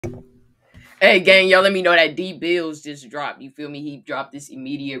Hey, gang, y'all let me know that Dee Billz just dropped. You feel me? He dropped this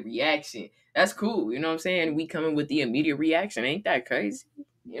immediate reaction. That's cool. You know what I'm saying? We coming with the immediate reaction. Ain't that crazy?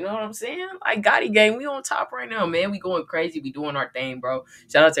 You know what I'm saying? Like Gotti gang, we on top right now, man. We going crazy. We doing our thing, bro.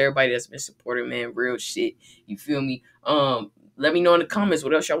 Shout out to everybody that's been supporting, man. Real shit. You feel me? Let me know in the comments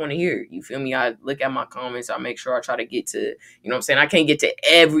what else y'all want to hear. You feel me? I look at my comments. I make sure I try to get to, you know what I'm saying? I can't get to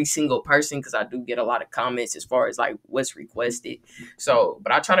every single person because I do get a lot of comments as far as like what's requested. So,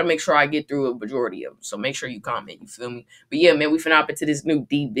 but I try to make sure I get through a majority of them. So make sure you comment. You feel me? But yeah, man, we finna hop into this new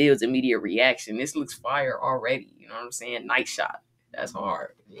Dee Billz immediate reaction. This looks fire already. You know what I'm saying? Nice shot. That's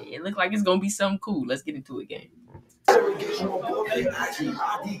hard. It looks like it's gonna be something cool. Let's get into it, game.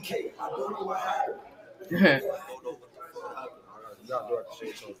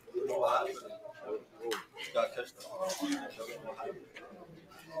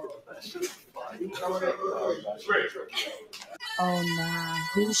 Oh nah,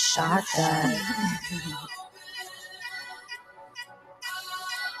 who shot that?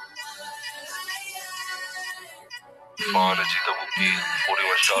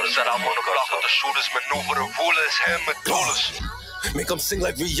 Make them sing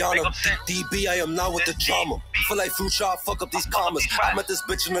like Rihanna. DB, I am not with the drama. Feel like Future, I fuck up these commas. I met this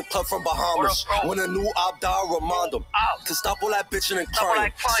bitch in the club from Bahamas. When a new op die, remind him to stop all that bitching and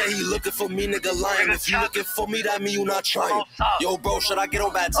crying. Say he looking for me, nigga lying. If you looking for me, that mean you not trying. Yo, bro, should I get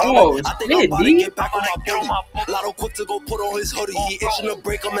on bad timing? I think I'm about to get back on my bully. Lotto quick to go put on his hoodie. He itching to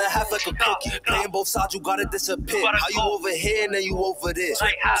break him in half like a cookie. Playing both sides, you gotta disappear. How you over here and then you over there?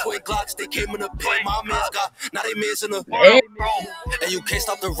 Twin Glocks, they came in the pit. My man's got, now they man's in the and you can't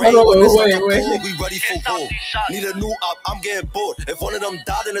stop the rain when it's like a pool. We ready for war. Need a new op, I'm getting bored. If one of them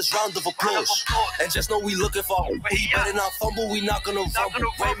died, then it's round of applause. And just know we looking for him. He better not fumble, we not gonna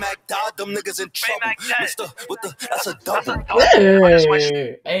rumble. Ray Mac died, them niggas in trouble. Mr. with the, that's a double.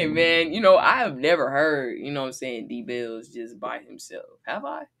 Hey man, you know, I have never heard, you know what I'm saying, Dee Billz just by himself. Have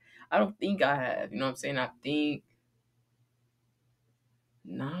I? I don't think I have. You know what I'm saying? I think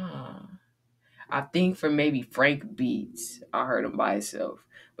nah. I think for maybe Frank Beats, I heard him by himself.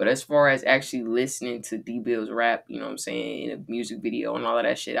 But as far as actually listening to Dee Billz rap, you know what I'm saying, in a music video and all of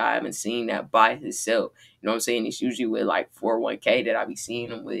that shit, I haven't seen that by himself. You know what I'm saying? It's usually with like 401k that I be seeing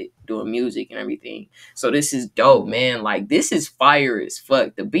him with doing music and everything. So this is dope, man. Like this is fire as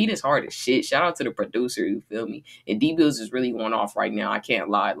fuck. The beat is hard as shit. Shout out to the producer, you feel me? And Dee Billz is really going off right now. I can't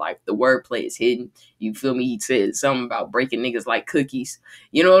lie. Like the wordplay is hidden. You feel me? He said something about breaking niggas like cookies.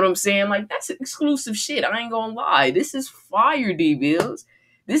 You know what I'm saying? Like that's exclusive shit. I ain't gonna lie. This is fire, Dee Billz.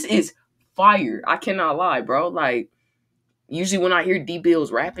 This is fire. I cannot lie, bro. Like, usually when I hear Dee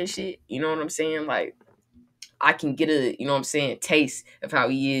Billz rapping shit, you know what I'm saying? Like, I can get a, you know what I'm saying, taste of how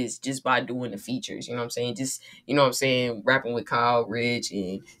he is just by doing the features, you know what I'm saying? Just, you know what I'm saying, rapping with Kyle Rich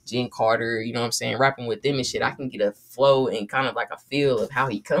and Jen Carter, you know what I'm saying, rapping with them and shit. I can get a flow and kind of like a feel of how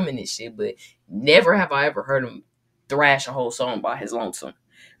he coming and shit, but never have I ever heard him thrash a whole song by his lonesome.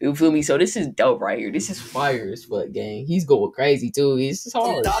 You feel me? So this is dope right here. This is fire as fuck, gang. He's going crazy too. It's just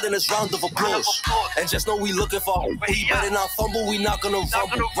hard. In this round of applause. And just know we looking for him. He better not fumble, we not gonna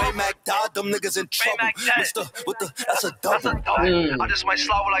rumble. Ray Mac died, them niggas in trouble. Mr. with the, that's a double. I just might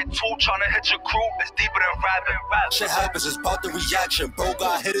slide with like two trying to hit your crew. It's deeper than rapping. Shit happens, it's about the reaction. Bro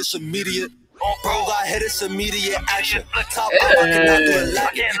got hit, it's immediate. Bro got hit, it's immediate action. Top up, I cannot do it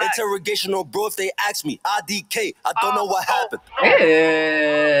lacking. Interrogation or bro, if they ask me, IDK, I don't know what happened.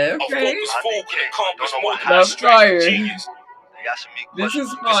 Yeah, okay. That's fire. This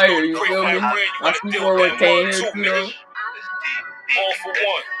is fire, you feel me? I see 401k in here, you know? All for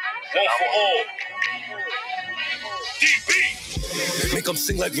one for all. DB. Make them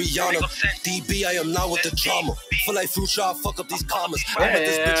sing like Rihanna. DB, I am not with the drama. Feel like Future, I fuck up these commas. I met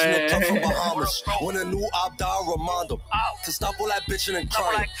this bitch in the club from Bahamas. When a new op die, remind him to stop all that bitching and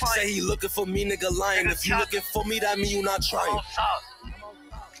crying. Say he looking for me, nigga lying. If you looking for me, that mean you not trying.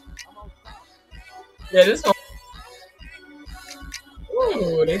 Yeah, this one.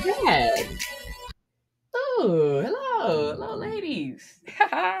 Ooh, they bad. Ooh, hello. Hello, ladies.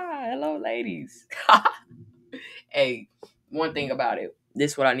 Hello, ladies. Hey, one thing about it.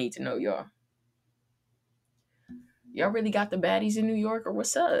 This is what I need to know, y'all. Y'all really got the baddies in New York or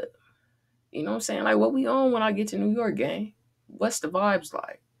what's up? You know what I'm saying? Like, what we on when I get to New York, gang? What's the vibes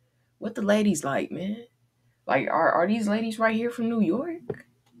like? What the ladies like, man? Like, are these ladies right here from New York?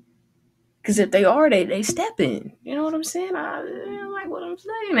 Because if they are, they stepping. You know what I'm saying? I like what I'm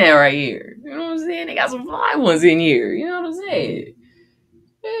saying there right here. You know what I'm saying? They got some fly ones in here. You know what I'm saying?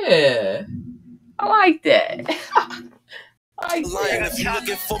 Yeah. I like that. I like that. If you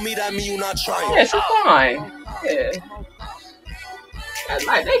looking for me, that mean you not trying. Yeah, she's fine. Yeah.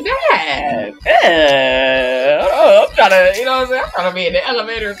 Like, they bad. Yeah. I'm trying to, you know what I'm saying? I'm trying to be in the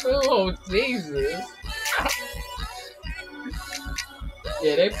elevator too. Oh, Jesus.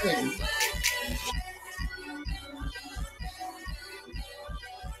 Yeah, they pretty.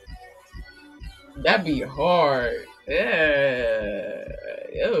 That'd be hard. Yeah.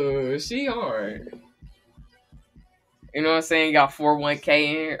 Yo, she hard. You know what I'm saying? You got 401k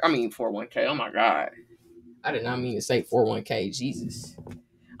in here. I mean, 401k. Oh, my God. I did not mean to say 401k. Jesus.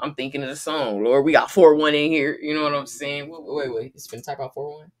 I'm thinking of the song. Lord, we got 41 in here. You know what I'm saying? Wait. It's been type out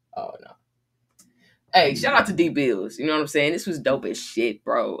 41? Oh, no. Hey, shout out to Dee Billz. You know what I'm saying? This was dope as shit,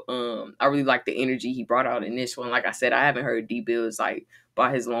 bro. I really like the energy he brought out in this one. Like I said, I haven't heard Dee Billz like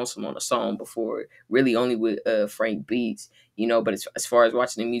by his lonesome on a song before. Really only with Frank Beats, you know, but as far as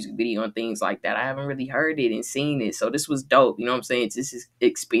watching the music video and things like that, I haven't really heard it and seen it. So this was dope. You know what I'm saying? This is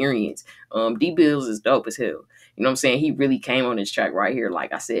experience. Dee Billz is dope as hell. You know what I'm saying? He really came on this track right here.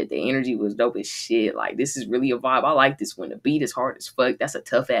 Like I said, the energy was dope as shit. Like, this is really a vibe. I like this one. The beat is hard as fuck. That's a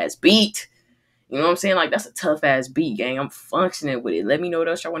tough ass beat. You know what I'm saying? Like, that's a tough-ass beat, gang. I'm functioning with it. Let me know what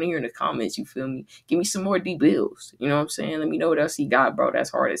else y'all want to hear in the comments, you feel me? Give me some more Dee Billz. You know what I'm saying? Let me know what else he got, bro. That's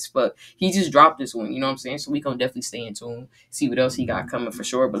hard as fuck. He just dropped this one, you know what I'm saying? So we gonna definitely stay in tune, see what else he got coming for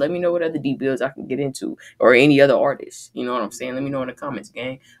sure. But let me know what other Dee Billz I can get into, or any other artists. You know what I'm saying? Let me know in the comments,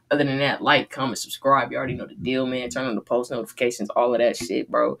 gang. Other than that, like, comment, subscribe. You already know the deal, man. Turn on the post notifications, all of that shit,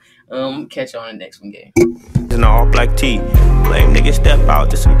 bro. Catch y'all on the next one, gang. In all black tee, lame niggas step out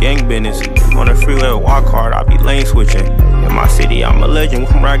to some gang business. On the freeway, walk hard, I be lane switching. In my city, I'm a legend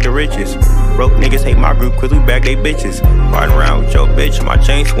from rag to riches. Broke niggas hate my group cause we bag they bitches. Riding around with your bitch, my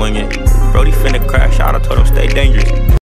chain swinging. Brody finna crash out, I told him stay dangerous.